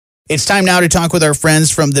It's time now to talk with our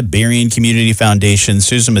friends from the Berrien Community Foundation.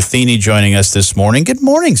 Susan Matheny joining us this morning. Good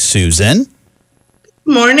morning, Susan.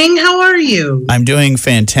 Morning. How are you? I'm doing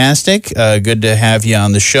fantastic. Good to have you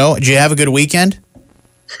on the show. Did you have a good weekend?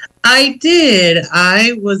 I did.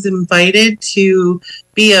 I was invited to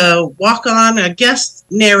be a guest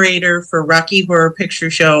narrator for Rocky Horror Picture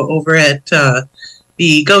Show over at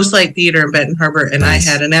the Ghostlight Theater in Benton Harbor, and nice.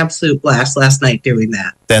 I had an absolute blast last night doing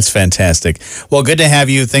that. That's fantastic. Well, good to have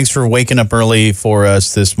you. Thanks for waking up early for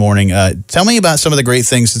us this morning. Tell me about some of the great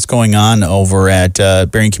things that's going on over at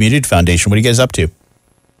Berrien Community Foundation. What are you guys up to?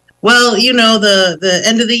 Well, you know, the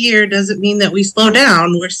end of the year doesn't mean that we slow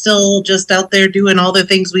down. We're still just out there doing all the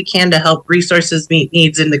things we can to help resources meet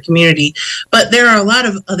needs in the community. But there are a lot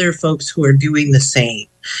of other folks who are doing the same.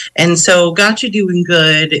 And so Gotcha Doing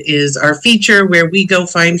Good is our feature where we go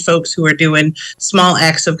find folks who are doing small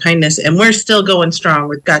acts of kindness. And we're still going strong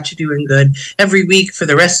with Gotcha Doing Good every week for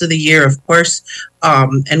the rest of the year, of course.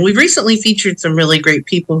 And we've recently featured some really great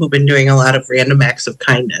people who've been doing a lot of random acts of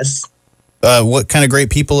kindness. What kind of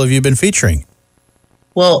great people have you been featuring?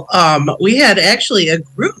 Well, we had actually a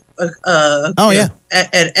group at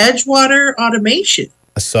Edgewater Automation.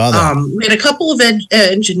 I saw that. We had a couple of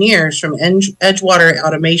engineers from Edgewater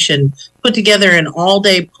Automation put together an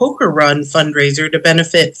all-day poker run fundraiser to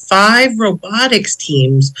benefit 5 robotics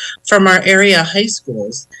teams from our area high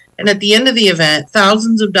schools. And at the end of the event,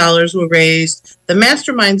 thousands of dollars were raised. The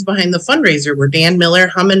masterminds behind the fundraiser were Dan Miller,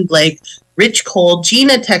 Hammond Blake, Rich Cole,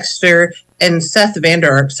 Gina Texter, and Seth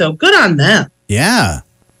Vander Ark. So good on them. Yeah.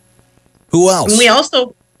 Who else? And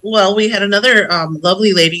we had another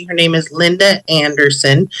lovely lady. Her name is Linda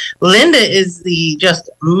Anderson. Linda is the just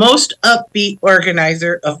most upbeat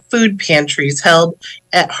organizer of food pantries held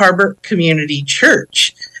at Harbor Community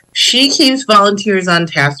Church. She keeps volunteers on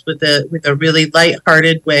task with a really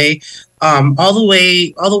lighthearted way. All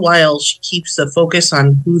the while she keeps the focus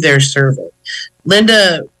on who they're serving.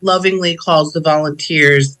 Linda lovingly calls the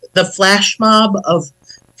volunteers the flash mob of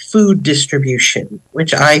food distribution,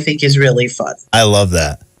 which I think is really fun. I love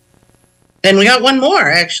that. And we got one more,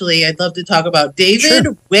 actually. I'd love to talk about David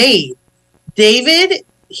Wade. David,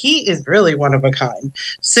 he is really one of a kind.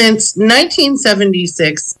 Since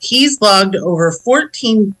 1976, he's logged over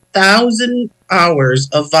 14,000 hours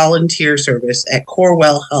of volunteer service at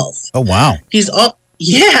Corewell Health. Oh, wow.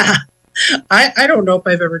 I don't know if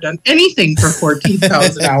I've ever done anything for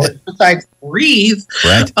 14,000 hours besides breathe.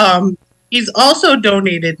 Right. He's also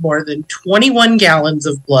donated more than 21 gallons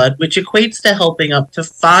of blood, which equates to helping up to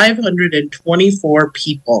 524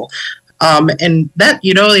 people. And that,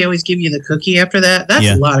 they always give you the cookie after that. That's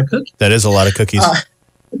a lot of cookies. That is a lot of cookies.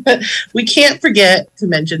 We can't forget to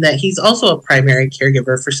mention that he's also a primary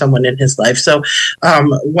caregiver for someone in his life. So,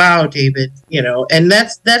 wow, David, and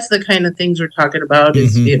that's the kind of things we're talking about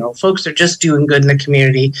is, folks are just doing good in the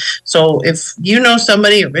community. So if you know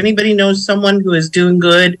somebody or anybody knows someone who is doing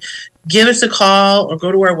good, give us a call or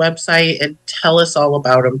go to our website and tell us all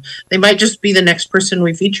about them. They might just be the next person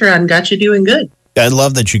we feature on Gotcha Doing Good. I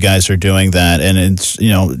love that you guys are doing that, and it's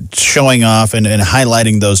showing off and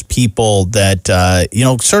highlighting those people that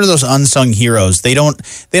sort of those unsung heroes. They don't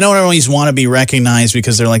always want to be recognized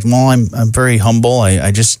because they're like, well, I'm very humble.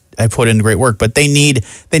 I put in great work, but they need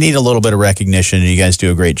a little bit of recognition, and you guys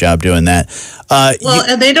do a great job doing that.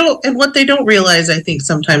 And what they don't realize, I think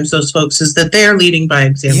sometimes those folks, is that they're leading by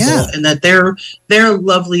example, and that their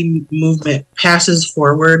lovely movement passes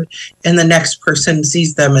forward, and the next person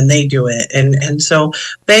sees them and they do it, and so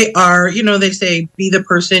they are, they say, be the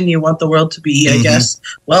person you want the world to be. I guess.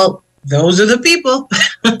 Well, those are the people,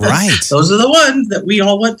 right? Those are the ones that we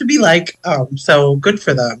all want to be like. So good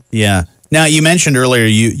for them. Yeah. Now, you mentioned earlier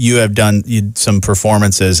you have done some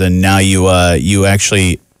performances, and now you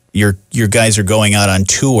actually your guys are going out on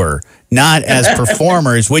tour, not as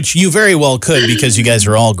performers, which you very well could because you guys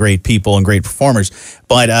are all great people and great performers.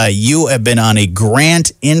 But you have been on a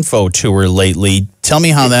grant info tour lately. Tell me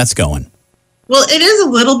how that's going. Well, it is a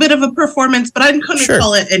little bit of a performance, but I'm going to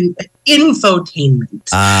call it an infotainment.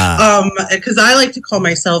 Because I like to call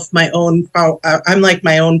myself I'm like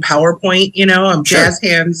my own PowerPoint, I'm jazz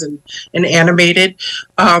hands and animated.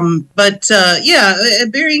 At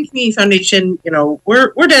Berrien Community Foundation,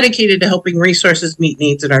 we're dedicated to helping resources meet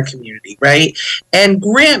needs in our community, right? And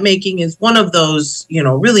grant making is one of those,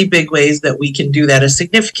 really big ways that we can do that, a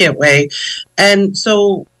significant way. And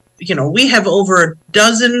so, we have over a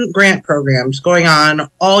dozen grant programs going on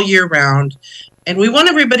all year round, and we want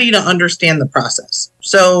everybody to understand the process.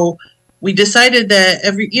 So we decided that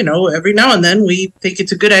every now and then we think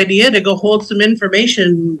it's a good idea to go hold some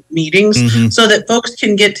information meetings so that folks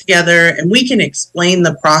can get together and we can explain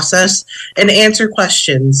the process and answer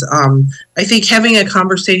questions. I think having a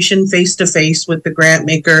conversation face to face with the grant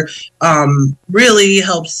maker really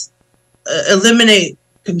helps eliminate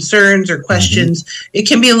concerns or questions. It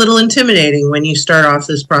can be a little intimidating when you start off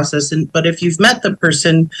this process, but if you've met the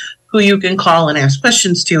person who you can call and ask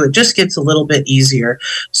questions to, it just gets a little bit easier.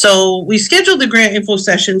 So we scheduled the grant info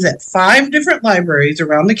sessions at 5 different libraries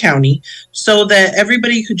around the county so that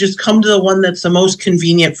everybody could just come to the one that's the most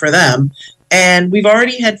convenient for them. And we've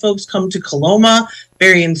already had folks come to Coloma,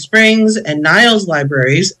 Berrien Springs, and Niles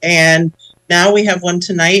libraries. And now we have one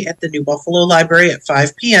tonight at the New Buffalo Library at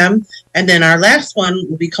 5 p.m. And then our last one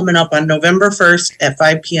will be coming up on November 1st at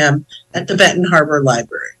 5 p.m. at the Benton Harbor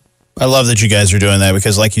Library. I love that you guys are doing that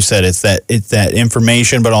because, like you said, it's that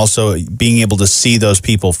information, but also being able to see those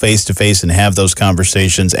people face to face and have those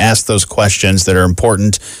conversations, ask those questions that are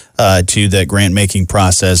important to that grant making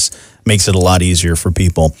process makes it a lot easier for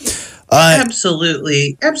people.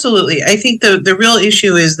 Absolutely. I think the real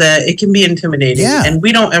issue is that it can be intimidating, and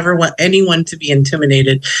we don't ever want anyone to be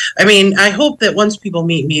intimidated. I mean, I hope that once people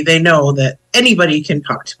meet me, they know that anybody can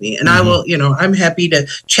talk to me, and I will, I'm happy to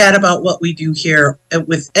chat about what we do here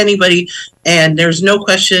with anybody, and there's no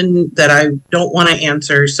question that I don't want to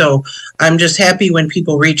answer. So I'm just happy when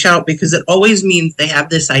people reach out because it always means they have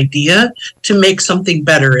this idea to make something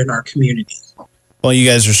better in our community. Well, you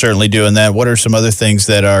guys are certainly doing that. What are some other things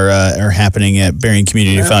that are happening at Berrien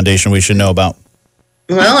Community Foundation we should know about?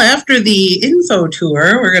 Well, after the info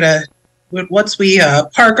tour, we're going to, once we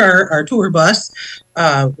park our tour bus,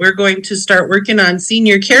 we're going to start working on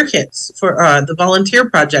senior care kits for the volunteer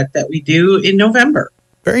project that we do in November.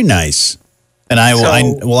 Very nice.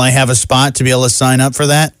 And will I have a spot to be able to sign up for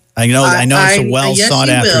that? I know it's a well sought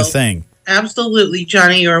after thing. Absolutely,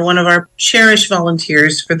 Johnny. You're one of our cherished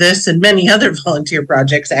volunteers for this and many other volunteer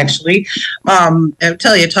projects, actually. I'll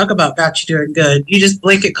tell you, talk about got you doing good. You just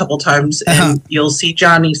blink a couple times and you'll see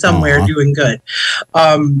Johnny somewhere doing good.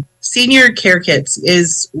 Senior Care Kits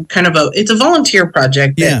is kind of it's a volunteer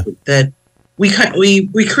project that we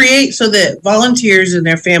create so that volunteers and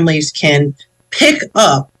their families can pick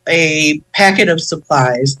up a packet of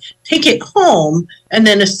supplies, take it home, and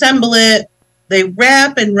then assemble it. They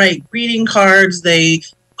wrap and write greeting cards. They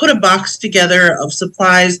put a box together of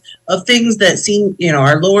supplies of things that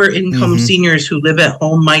our lower income seniors who live at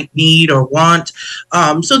home might need or want.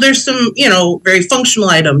 So there's some, very functional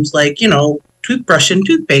items like, toothbrush and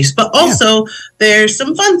toothpaste, but also there's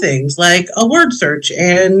some fun things like a word search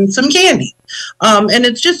and some candy. And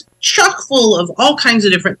it's just chock full of all kinds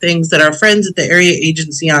of different things that our friends at the Area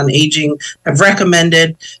Agency on Aging have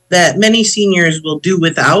recommended that many seniors will do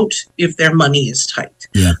without if their money is tight.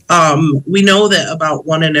 Yeah. We know that about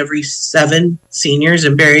 1 in every 7 seniors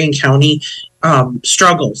in Berrien County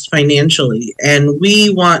struggles financially, and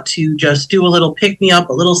we want to just do a little pick-me-up,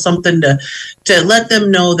 a little something to let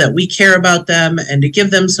them know that we care about them and to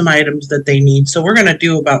give them some items that they need. So we're going to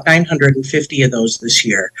do about 950 of those this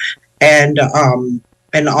year, and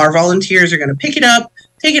our volunteers are going to pick it up,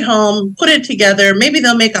 take it home, put it together. Maybe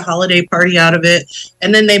they'll make a holiday party out of it,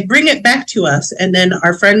 and then they bring it back to us. And then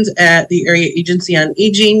our friends at the Area Agency on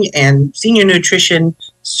Aging and Senior Nutrition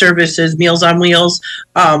Services, Meals on Wheels,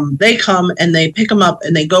 they come and they pick them up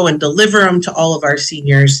and they go and deliver them to all of our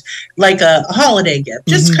seniors like a holiday gift,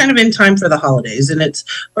 just kind of in time for the holidays. And it's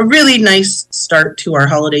a really nice start to our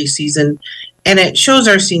holiday season. And it shows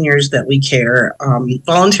our seniors that we care.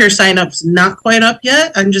 Volunteer sign-up's not quite up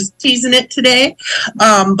yet. I'm just teasing it today.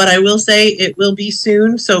 But I will say it will be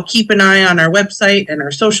soon. So keep an eye on our website and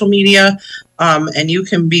our social media. And you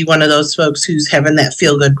can be one of those folks who's having that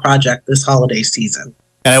feel-good project this holiday season.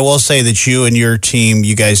 And I will say that you and your team,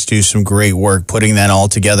 you guys do some great work putting that all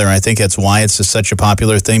together. And I think that's why it's such a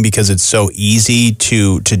popular thing, because it's so easy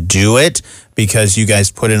to do it, because you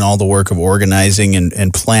guys put in all the work of organizing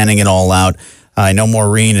and planning it all out. I know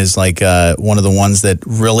Maureen is like one of the ones that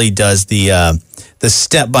really does the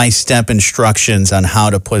step-by-step instructions on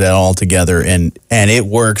how to put it all together. And it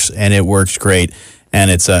works, and it works great.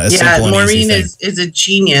 And it's a simple and Maureen easy thing. is a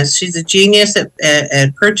genius. She's a genius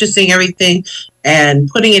at purchasing everything and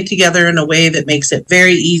putting it together in a way that makes it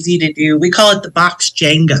very easy to do. We call it the box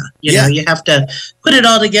Jenga. You know, you have to put it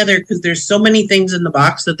all together because there's so many things in the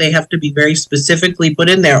box that they have to be very specifically put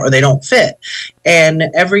in there or they don't fit. And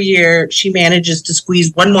every year she manages to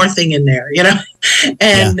squeeze one more thing in there,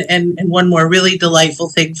 and one more really delightful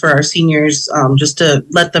thing for our seniors, just to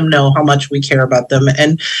let them know how much we care about them.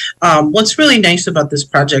 And what's really nice about this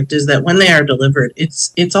project is that when they are delivered,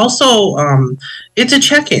 it's also it's a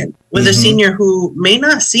check-in. with a senior who may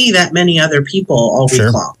not see that many other people all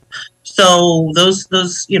week long. So those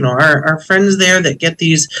our friends there that get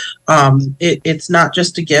these, it's not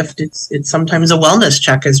just a gift, it's sometimes a wellness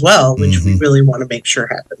check as well, which we really want to make sure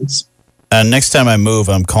happens. Next time I move,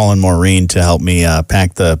 I'm calling Maureen to help me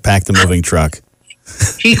pack the moving truck.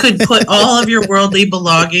 She could put all of your worldly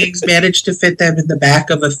belongings, manage to fit them in the back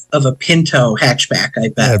of a Pinto hatchback, I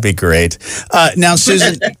bet. That'd be great. Now,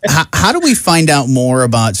 Susan, how do we find out more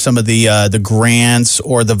about some of the grants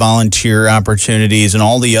or the volunteer opportunities and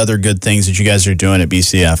all the other good things that you guys are doing at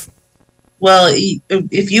BCF? Well,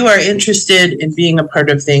 if you are interested in being a part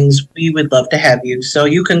of things, we would love to have you. So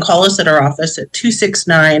you can call us at our office at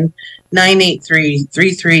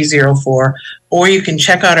 269-983-3304, or you can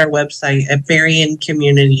check out our website at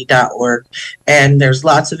berriencommunity.org. And there's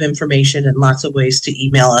lots of information and lots of ways to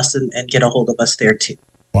email us and get a hold of us there too.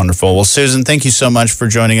 Wonderful. Well, Susan, thank you so much for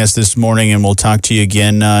joining us this morning, and we'll talk to you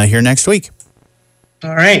again here next week.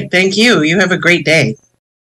 All right. Thank you. You have a great day.